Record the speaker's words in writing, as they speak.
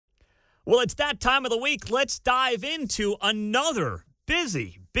Well, it's that time of the week. Let's dive into another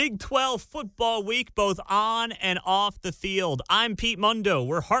busy Big 12 football week, both on and off the field. I'm Pete Mundo.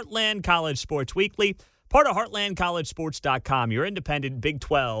 We're Heartland College Sports Weekly, part of HeartlandCollegeSports.com, your independent Big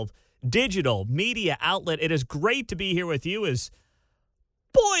 12 digital media outlet. It is great to be here with you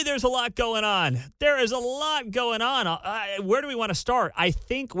boy, there's a lot going on. There is a lot going on. Where do we want to start? I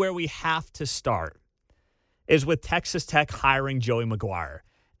think where we have to start is with Texas Tech hiring Joey McGuire.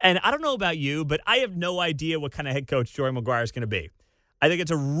 And I don't know about you, but I have no idea what kind of head coach Joey McGuire is going to be. I think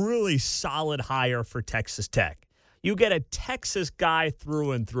it's a really solid hire for Texas Tech. You get a Texas guy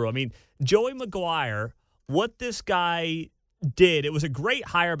through and through. I mean, Joey McGuire, what this guy did, it was a great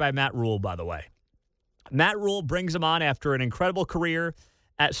hire by Matt Rhule, by the way. Matt Rhule brings him on after an incredible career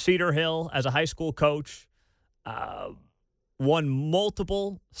at Cedar Hill as a high school coach, won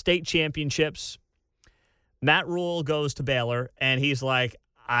multiple state championships. Matt Rhule goes to Baylor, and he's like,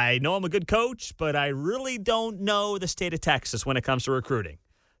 I know I'm a good coach, but I really don't know the state of Texas when it comes to recruiting.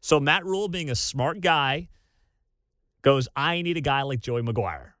 So Matt Rhule, being a smart guy, goes, I need a guy like Joey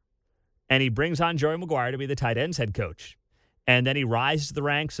McGuire. And he brings on Joey McGuire to be the tight ends head coach. And then he rises to the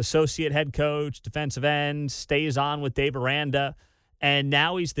ranks, associate head coach, defensive end, stays on with Dave Aranda. And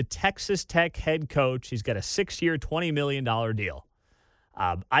now he's the Texas Tech head coach. He's got a 6-year, $20 million deal.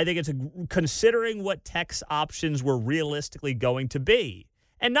 I think it's considering what Tech's options were realistically going to be.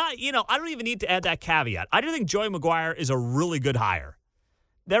 And not, I don't even need to add that caveat. I do think Joey McGuire is a really good hire.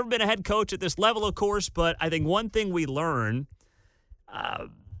 Never been a head coach at this level, of course, but I think one thing we learn,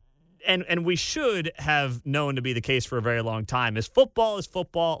 and we should have known to be the case for a very long time, is football.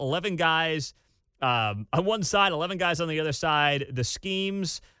 11 guys on one side, 11 guys on the other side. The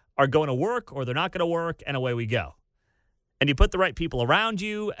schemes are going to work or they're not going to work, and away we go. And you put the right people around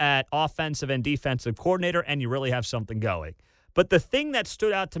you at offensive and defensive coordinator, and you really have something going. But the thing that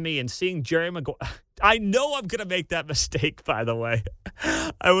stood out to me in seeing Jerry McGuire, I know I'm going to make that mistake, by the way.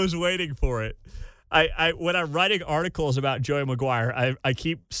 I was waiting for it. When I'm writing articles about Joey McGuire, I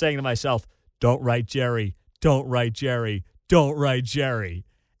keep saying to myself, don't write Jerry, don't write Jerry, don't write Jerry.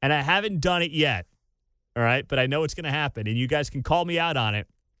 And I haven't done it yet, all right? But I know it's going to happen, and you guys can call me out on it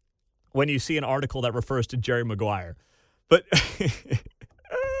when you see an article that refers to Jerry McGuire. But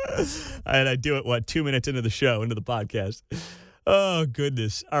and I do it, 2 minutes into the show, into the podcast. Oh,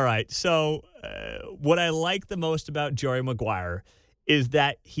 goodness. All right. So what I like the most about Joey McGuire is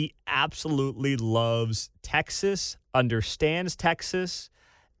that he absolutely loves Texas, understands Texas,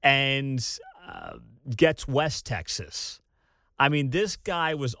 and gets West Texas. I mean, this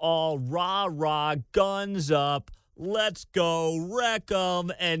guy was all rah, guns up, let's go, wreck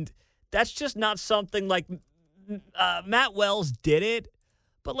 'em. And that's just not something like Matt Wells did it.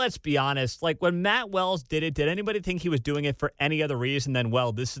 But let's be honest, like when Matt Wells did it, did anybody think he was doing it for any other reason than,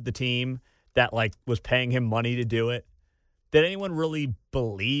 well, this is the team that was paying him money to do it? Did anyone really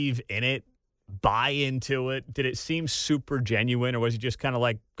believe in it, buy into it? Did it seem super genuine, or was he just kind of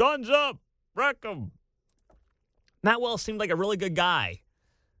like, guns up, wreck 'em? Matt Wells seemed like a really good guy.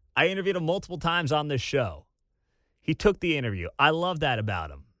 I interviewed him multiple times on this show. He took the interview. I love that about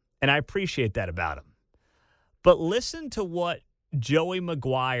him, and I appreciate that about him. But listen to what Joey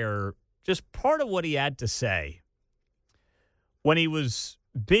McGuire, just part of what he had to say when he was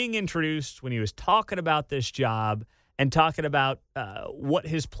being introduced, when he was talking about this job and talking about what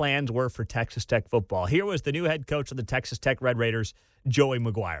his plans were for Texas Tech football. Here was the new head coach of the Texas Tech Red Raiders, Joey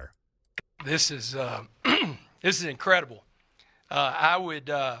McGuire. This is this is incredible. I would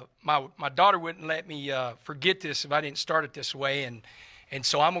my daughter wouldn't let me forget this if I didn't start it this way, and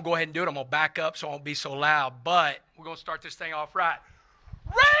so I'm going to go ahead and do it. I'm going to back up so I won't be so loud, but we're going to start this thing off right.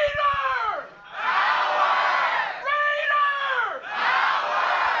 Raider! Power! Raider!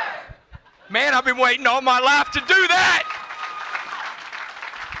 Power! Man, I've been waiting all my life to do that.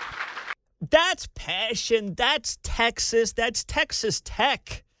 That's passion. That's Texas. That's Texas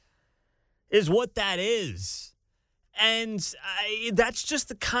Tech is what that is. And that's just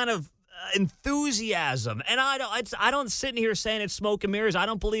the kind of enthusiasm. And I don't sit in here saying it's smoke and mirrors. I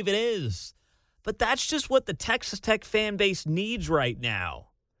don't believe it is. But that's just what the Texas Tech fan base needs right now.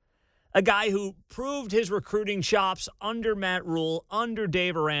 A guy who proved his recruiting chops under Matt Rhule, under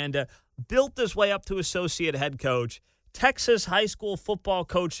Dave Aranda, built his way up to associate head coach, Texas high school football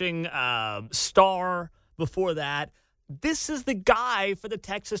coaching star before that. This is the guy for the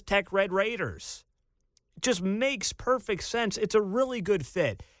Texas Tech Red Raiders. It just makes perfect sense. It's a really good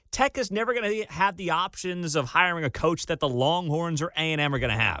fit. Tech is never going to have the options of hiring a coach that the Longhorns or A&M are going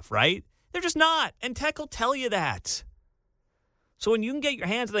to have, right? They're just not. And Tech will tell you that. So when you can get your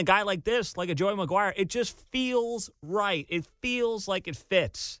hands on a guy like this, like a Joey McGuire, it just feels right. It feels like it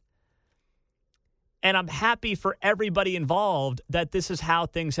fits. And I'm happy for everybody involved that this is how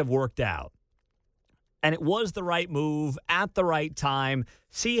things have worked out. And it was the right move at the right time.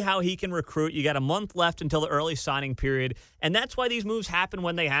 See how he can recruit. You got a month left until the early signing period. And that's why these moves happen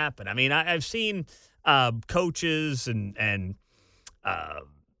when they happen. I mean, I've seen coaches and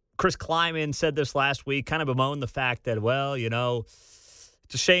Chris Kleiman said this last week, kind of bemoaned the fact that, well,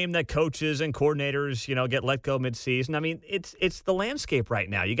 it's a shame that coaches and coordinators, get let go midseason. I mean, it's the landscape right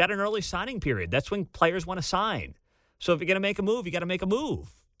now. You got an early signing period. That's when players want to sign. So if you're going to make a move, you got to make a move.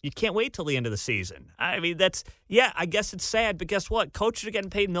 You can't wait till the end of the season. I mean, I guess it's sad, but guess what? Coaches are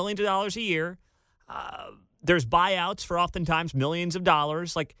getting paid millions of dollars a year. There's buyouts for oftentimes millions of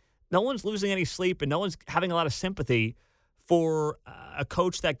dollars. Like, no one's losing any sleep and no one's having a lot of sympathy for a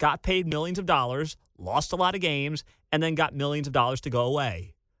coach that got paid millions of dollars, lost a lot of games, and then got millions of dollars to go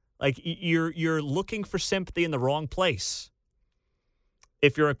away. Like, you're looking for sympathy in the wrong place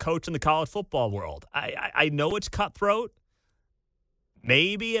if you're a coach in the college football world. I know it's cutthroat.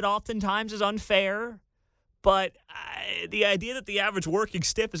 Maybe it oftentimes is unfair, but the idea that the average working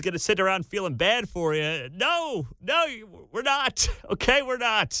stiff is going to sit around feeling bad for you, no, we're not. Okay, we're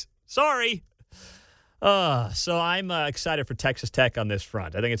not. Sorry. So I'm excited for Texas Tech on this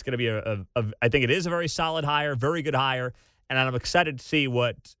front. I think it's going to be I think it is a very solid hire, very good hire, and I'm excited to see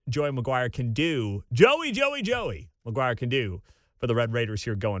what Joey McGuire can do. Joey McGuire can do for the Red Raiders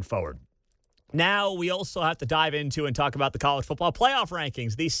here going forward. Now we also have to dive into and talk about the college football playoff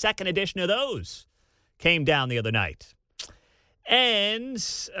rankings. The second edition of those came down the other night. And,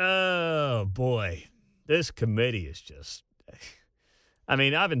 oh, boy, this committee is just, I've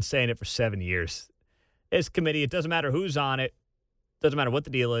been saying it for 7 years. This committee, it doesn't matter who's on it. Doesn't matter what the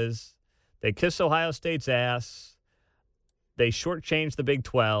deal is. They kiss Ohio State's ass. They shortchange the Big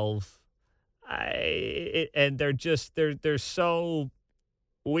 12. And they're so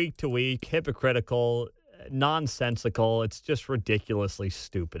week to week, hypocritical, nonsensical. It's just ridiculously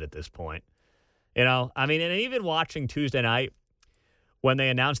stupid at this point. And even watching Tuesday night when they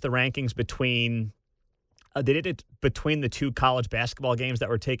announced the rankings between the two college basketball games that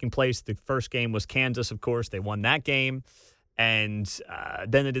were taking place. The first game was Kansas, of course. They won that game. And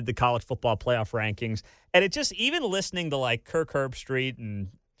then they did the college football playoff rankings. And it just, even listening to like Kirk Herbstreit and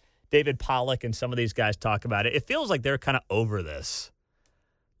David Pollack and some of these guys talk about it, it feels like they're kind of over this.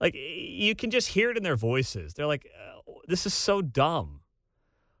 Like, you can just hear it in their voices. They're like, this is so dumb.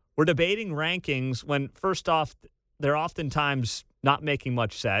 We're debating rankings when, first off, they're oftentimes not making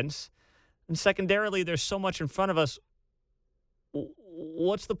much sense. And secondarily, there's so much in front of us.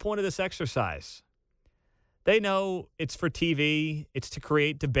 What's the point of this exercise? They know it's for TV. It's to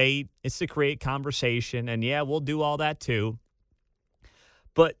create debate. It's to create conversation. And, yeah, we'll do all that too.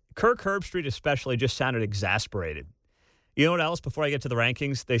 But Kirk Herbstreit especially just sounded exasperated. You know what else, before I get to the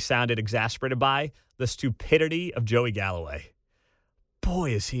rankings, they sounded exasperated by? The stupidity of Joey Galloway.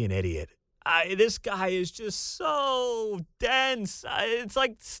 Boy, is he an idiot. This guy is just so dense. It's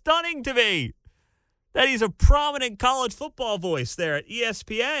like stunning to me that he's a prominent college football voice there at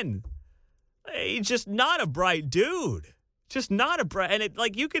ESPN. He's just not a bright dude. Just not a bright.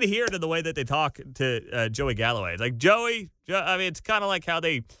 And you can hear it in the way that they talk to Joey Galloway. It's like, Joey, it's kind of like how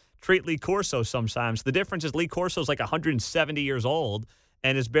they treat Lee Corso sometimes. The difference is Lee Corso's like 170 years old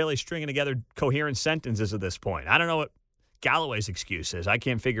and is barely stringing together coherent sentences at this point. I don't know what Galloway's excuse is. I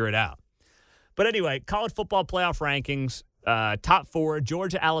can't figure it out. But anyway, college football playoff rankings, top four,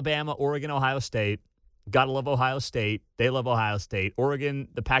 Georgia, Alabama, Oregon, Ohio State. Gotta love Ohio State. They love Ohio State. Oregon,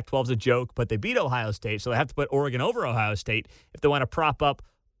 the Pac-12's a joke, but they beat Ohio State, so they have to put Oregon over Ohio State if they want to prop up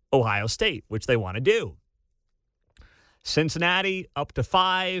Ohio State, which they want to do. Cincinnati up to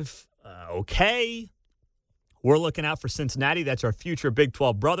 5. Okay. We're looking out for Cincinnati. That's our future Big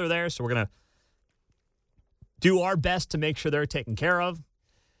 12 brother there, so we're going to do our best to make sure they're taken care of.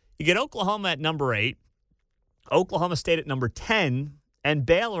 You get Oklahoma at number 8, Oklahoma State at number 10, and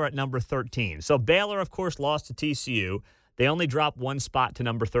Baylor at number 13. So Baylor, of course, lost to TCU. They only dropped one spot to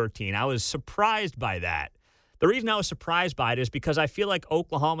number 13. I was surprised by that. The reason I was surprised by it is because I feel like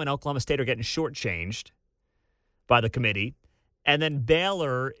Oklahoma and Oklahoma State are getting shortchanged by the committee, and then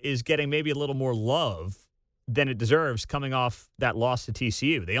Baylor is getting maybe a little more love than it deserves coming off that loss to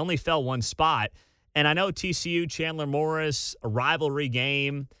TCU. They only fell one spot, and I know TCU, Chandler Morris, a rivalry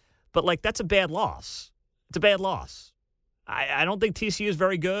game, but that's a bad loss. It's a bad loss. I don't think TCU is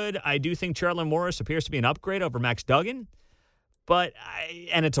very good. I do think Chandler Morris appears to be an upgrade over Max Duggan,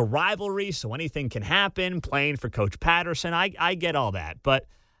 and it's a rivalry, so anything can happen, playing for Coach Patterson. I get all that, but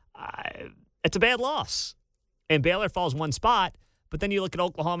it's a bad loss. And Baylor falls one spot, but then you look at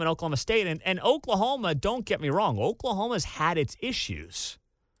Oklahoma and Oklahoma State, and Oklahoma, don't get me wrong, Oklahoma's had its issues.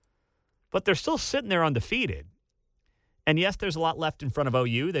 but they're still sitting there undefeated. And yes, there's a lot left in front of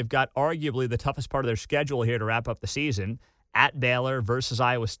OU. They've got arguably the toughest part of their schedule here to wrap up the season, at Baylor versus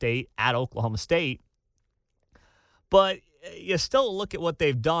Iowa State, at Oklahoma State. But you still look at what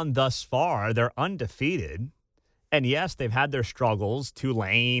they've done thus far. They're undefeated. And yes, they've had their struggles.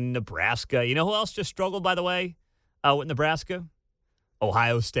 Tulane, Nebraska. You know who else just struggled, by the way, with Nebraska?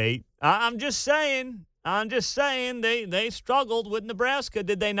 Ohio State. I'm just saying. They struggled with Nebraska,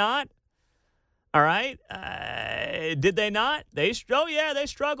 did they not? All right. Did they not? They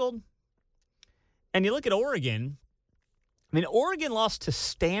struggled. And you look at Oregon. I mean, Oregon lost to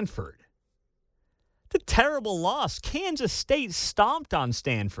Stanford. It's a terrible loss. Kansas State stomped on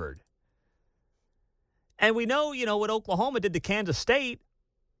Stanford. And we know, what Oklahoma did to Kansas State.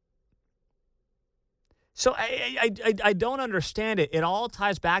 So I don't understand it. It all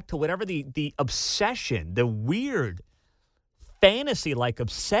ties back to whatever the obsession, the weird fantasy-like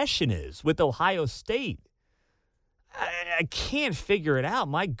obsession is with Ohio State. I can't figure it out.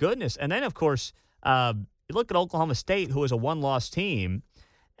 My goodness. And then, of course, you look at Oklahoma State, who is a one-loss team.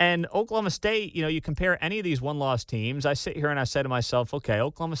 And Oklahoma State, you compare any of these one-loss teams. I sit here and I say to myself, okay,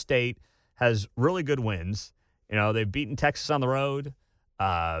 Oklahoma State has really good wins. They've beaten Texas on the road,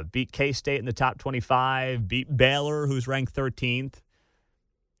 beat K-State in the top 25, beat Baylor, who's ranked 13th,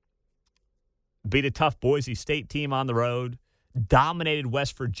 beat a tough Boise State team on the road, dominated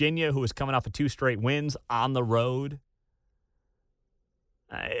West Virginia, who was coming off of 2 straight wins on the road.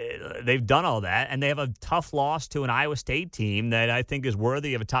 They've done all that, and they have a tough loss to an Iowa State team that I think is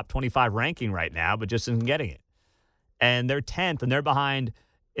worthy of a top 25 ranking right now, but just isn't getting it. And they're 10th, and they're behind,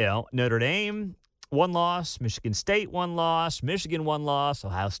 Notre Dame, 1 loss, Michigan State, 1 loss, Michigan, 1 loss,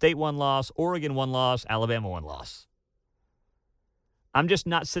 Ohio State, 1 loss, Oregon, 1 loss, Alabama, 1 loss. I'm just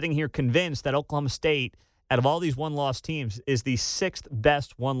not sitting here convinced that Oklahoma State, out of all these 1-loss teams, is the 6th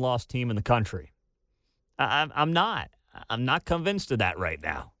best 1-loss team in the country. I'm not. I'm not convinced of that right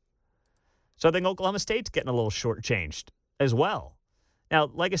now. So I think Oklahoma State's getting a little shortchanged as well. Now,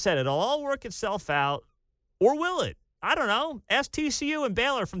 like I said, it'll all work itself out, or will it? I don't know. Ask TCU and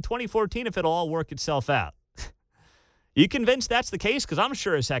Baylor from 2014 if it'll all work itself out. You convinced that's the case? Because I'm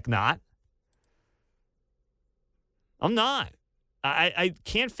sure as heck not. I'm not. I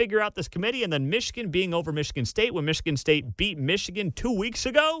can't figure out this committee, and then Michigan being over Michigan State when Michigan State beat Michigan 2 weeks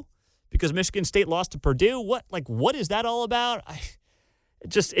ago because Michigan State lost to Purdue. What is that all about?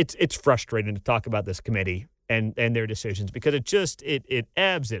 It's frustrating to talk about this committee and their decisions because it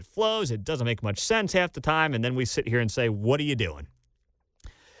ebbs, it flows, it doesn't make much sense half the time, and then we sit here and say, what are you doing?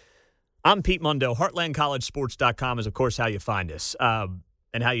 I'm Pete Mundo. HeartlandCollegeSports.com is, of course, how you find us.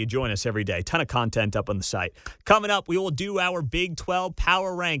 And how you join us every day. Ton of content up on the site. Coming up, we will do our Big 12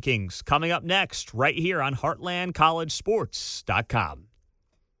 Power Rankings. Coming up next, right here on HeartlandCollegeSports.com.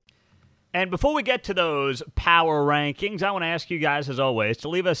 And before we get to those Power Rankings, I want to ask you guys, as always, to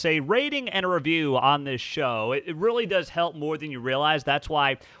leave us a rating and a review on this show. It really does help more than you realize. That's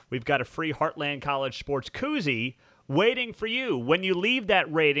why we've got a free Heartland College Sports koozie waiting for you when you leave that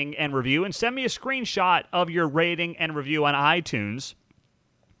rating and review. And send me a screenshot of your rating and review on iTunes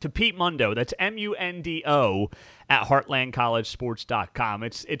to Pete Mundo. That's MUNDO at HeartlandCollegeSports.com.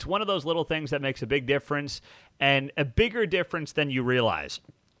 It's one of those little things that makes a big difference, and a bigger difference than you realize.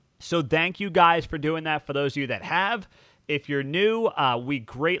 So thank you guys for doing that. For those of you that have, if you're new, we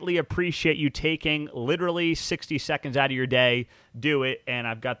greatly appreciate you taking literally 60 seconds out of your day. Do it, and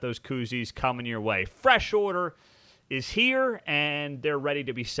I've got those koozies coming your way. Fresh order is here, and they're ready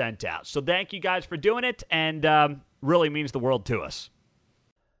to be sent out. So thank you guys for doing it, and really means the world to us.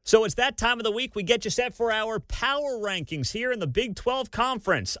 So it's that time of the week. We get you set for our power rankings here in the Big 12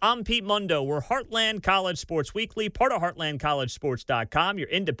 Conference. I'm Pete Mundo. We're Heartland College Sports Weekly, part of HeartlandCollegeSports.com, your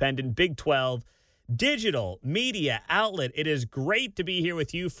independent Big 12 digital media outlet. It is great to be here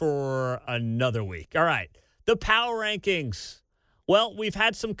with you for another week. All right, the power rankings. Well, we've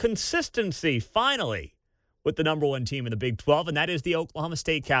had some consistency, finally, with the number 1 team in the Big 12, and that is the Oklahoma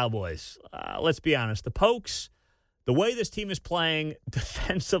State Cowboys. Let's be honest. The Pokes, the way this team is playing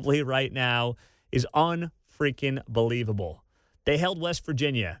defensively right now is unfreaking believable. They held West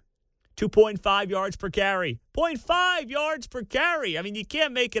Virginia 2.5 yards per carry. 0.5 yards per carry. I mean, you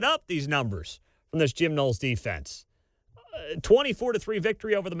can't make it up, these numbers, from this Jim Knowles defense. 24-3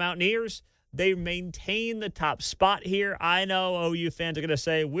 victory over the Mountaineers. They maintain the top spot here. I know OU fans are going to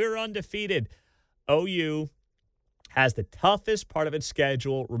say, we're undefeated. OU has the toughest part of its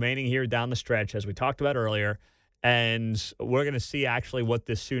schedule remaining here down the stretch, as we talked about earlier. And we're going to see actually what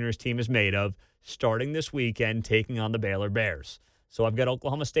this Sooners team is made of starting this weekend, taking on the Baylor Bears. So I've got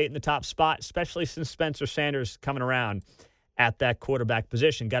Oklahoma State in the top spot, especially since Spencer Sanders coming around at that quarterback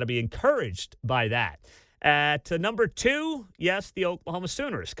position. Got to be encouraged by that. At number 2, yes, the Oklahoma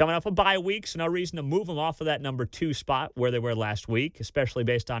Sooners. Coming off a bye week, so no reason to move them off of that number 2 spot where they were last week, especially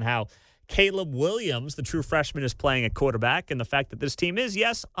based on how Caleb Williams, the true freshman, is playing at quarterback, and the fact that this team is,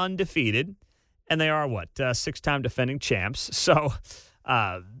 yes, undefeated, and they are, 6-time defending champs. So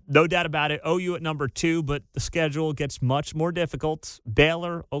no doubt about it, OU at number 2, but the schedule gets much more difficult.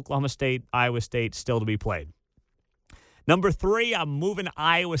 Baylor, Oklahoma State, Iowa State still to be played. Number 3, I'm moving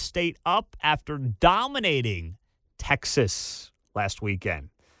Iowa State up after dominating Texas last weekend.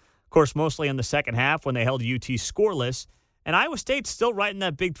 Of course, mostly in the second half when they held UT scoreless. And Iowa State's still right in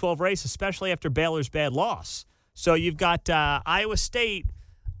that Big 12 race, especially after Baylor's bad loss. So you've got Iowa State,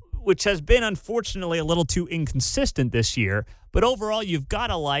 which has been, unfortunately, a little too inconsistent this year. But overall, you've got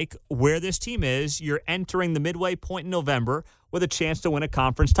to like where this team is. You're entering the midway point in November with a chance to win a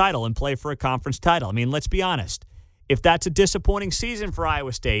conference title and play for a conference title. I mean, let's be honest. If that's a disappointing season for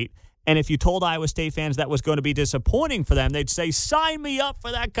Iowa State, and if you told Iowa State fans that was going to be disappointing for them, they'd say, sign me up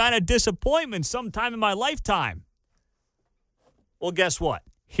for that kind of disappointment sometime in my lifetime. Well, guess what?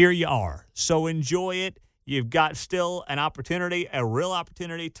 Here you are. So enjoy it. You've got still an opportunity, a real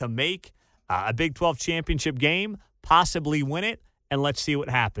opportunity to make a Big 12 championship game, possibly win it, and let's see what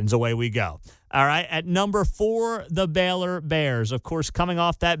happens. Away we go. All right, at number 4, the Baylor Bears. Of course, coming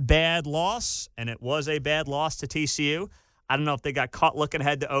off that bad loss, and it was a bad loss to TCU. I don't know if they got caught looking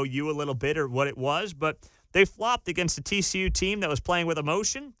ahead to OU a little bit or what it was, but they flopped against the TCU team that was playing with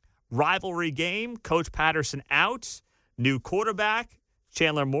emotion. Rivalry game, Coach Patterson out, new quarterback,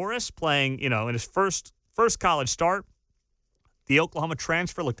 Chandler Morris playing, in his first college start. The Oklahoma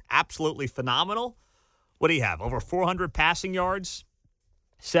transfer looked absolutely phenomenal. What do you have? Over 400 passing yards,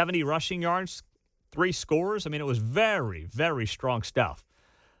 70 rushing yards, 3 scores. I mean, it was very, very strong stuff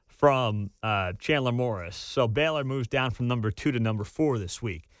from Chandler Morris. So Baylor moves down from number 2 to number 4 this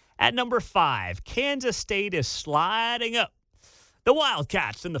week. At number 5, Kansas State is sliding up the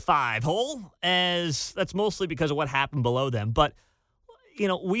Wildcats in the 5 hole, as that's mostly because of what happened below them. But,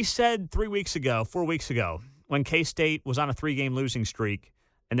 we said 4 weeks ago, when K-State was on a 3-game losing streak,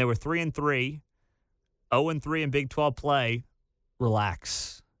 and they were 3-3, 0-3 in Big 12 play,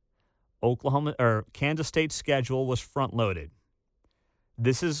 relax. Kansas State's schedule was front-loaded.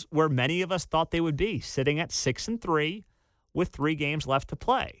 This is where many of us thought they would be, sitting at 6-3 with 3 games left to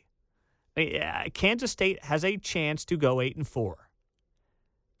play. Kansas State has a chance to go 8-4.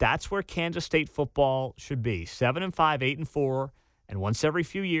 That's where Kansas State football should be, 7-5, 8-4, and once every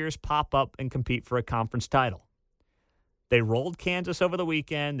few years pop up and compete for a conference title. They rolled Kansas over the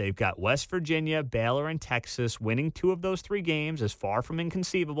weekend. They've got West Virginia, Baylor, and Texas. Winning 2 of those 3 games is far from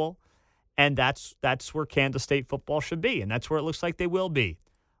inconceivable, and that's where Kansas State football should be, and that's where it looks like they will be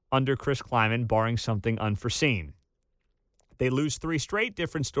under Chris Klieman, barring something unforeseen. They lose 3 straight,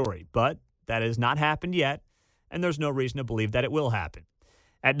 different story, but that has not happened yet, and there's no reason to believe that it will happen.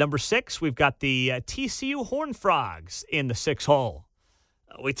 At number 6, we've got the TCU Horned Frogs in the 6 hole.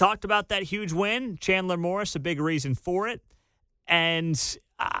 We talked about that huge win. Chandler Morris, a big reason for it. And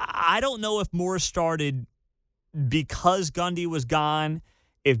I don't know if Morris started because Gundy was gone,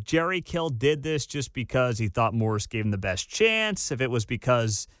 if Jerry Kill did this just because he thought Morris gave him the best chance, if it was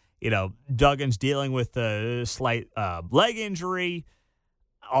because, Duggan's dealing with a slight leg injury,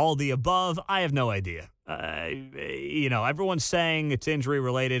 all the above. I have no idea. Everyone's saying it's injury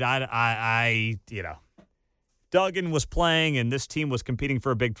related. Duggan was playing and this team was competing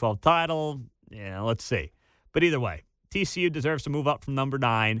for a Big 12 title. Let's see. But either way, TCU deserves to move up from number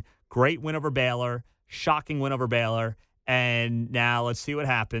 9. Great win over Baylor. Shocking win over Baylor. And now let's see what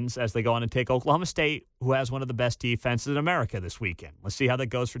happens as they go on and take Oklahoma State, who has one of the best defenses in America this weekend. Let's see how that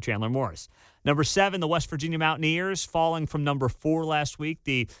goes for Chandler Morris. Number 7, the West Virginia Mountaineers, falling from number 4 last week.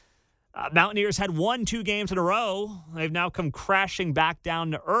 The Mountaineers had won 2 games in a row. They've now come crashing back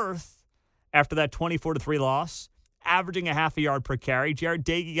down to earth after that 24-3 loss, averaging a half a yard per carry. Jared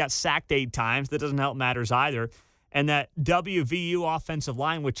Dagey got sacked 8 times. That doesn't help matters either. And that WVU offensive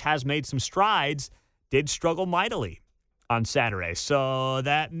line, which has made some strides, did struggle mightily on Saturday. So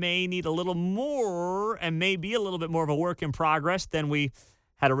that may need a little more and may be a little bit more of a work in progress than we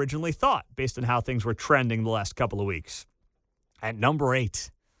had originally thought based on how things were trending the last couple of weeks. At number 8,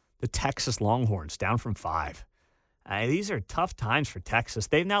 the Texas Longhorns, down from 5. These are tough times for Texas.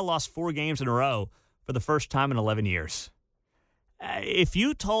 They've now lost 4 games in a row for the first time in 11 years. If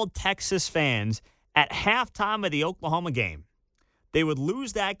you told Texas fans at halftime of the Oklahoma game they would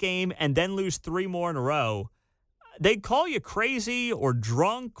lose that game and then lose 3 more in a row, they'd call you crazy or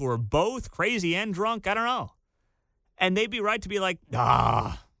drunk or both, crazy and drunk, I don't know. And they'd be right to be like,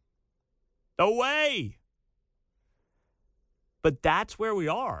 no way. But that's where we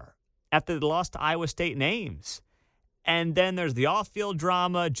are after they lost to Iowa State and Ames. And then there's the off-field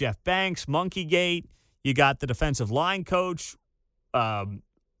drama, Jeff Banks, Monkeygate. You got the defensive line coach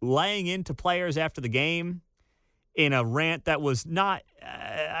laying into players after the game in a rant that was not,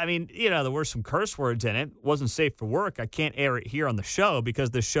 there were some curse words in it. It wasn't safe for work. I can't air it here on the show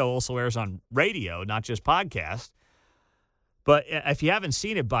because this show also airs on radio, not just podcast. But if you haven't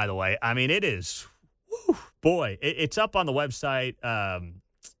seen it, by the way, I mean, it is, it's up on the website,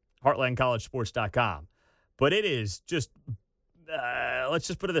 heartlandcollegesports.com. But it is just, let's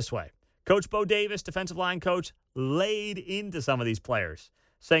just put it this way. Coach Bo Davis, defensive line coach, laid into some of these players,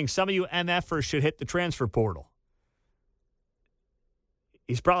 saying some of you MFers should hit the transfer portal.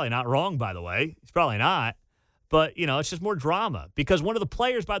 He's probably not wrong, by the way. He's probably not. But, it's just more drama because one of the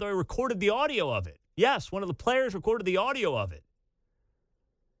players, by the way, recorded the audio of it. Yes, one of the players recorded the audio of it.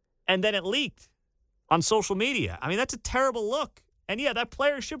 And then it leaked on social media. I mean, that's a terrible look. And, yeah, that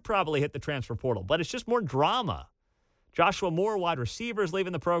player should probably hit the transfer portal, but it's just more drama. Joshua Moore, wide receiver, is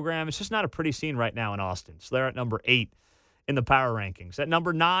leaving the program. It's just not a pretty scene right now in Austin. So they're at number 8 in the power rankings. At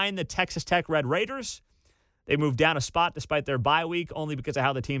number 9, the Texas Tech Red Raiders. They moved down a spot despite their bye week, only because of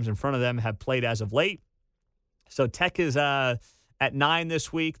how the teams in front of them have played as of late. So Tech is at 9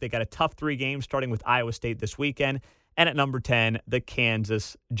 this week. They got a tough 3 games starting with Iowa State this weekend. And at number 10, the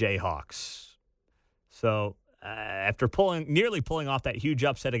Kansas Jayhawks. So after nearly pulling off that huge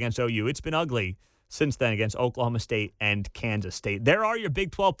upset against OU, it's been ugly since then against Oklahoma State and Kansas State. There are your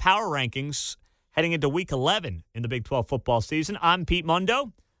Big 12 power rankings heading into Week 11 in the Big 12 football season. I'm Pete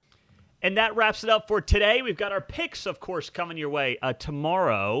Mundo. And that wraps it up for today. We've got our picks, of course, coming your way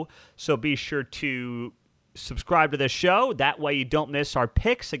tomorrow. So be sure to subscribe to this show. That way you don't miss our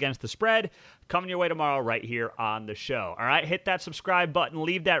picks against the spread coming your way tomorrow right here on the show. All right, hit that subscribe button.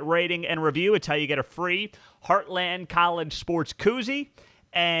 Leave that rating and review. It's how you get a free Heartland College Sports koozie.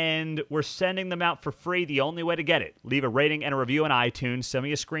 And we're sending them out for free. The only way to get it, leave a rating and a review on iTunes. Send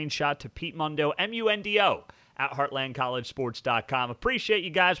me a screenshot to Pete Mundo, MUNDO, at heartlandcollegesports.com. Appreciate you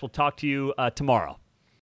guys. We'll talk to you tomorrow.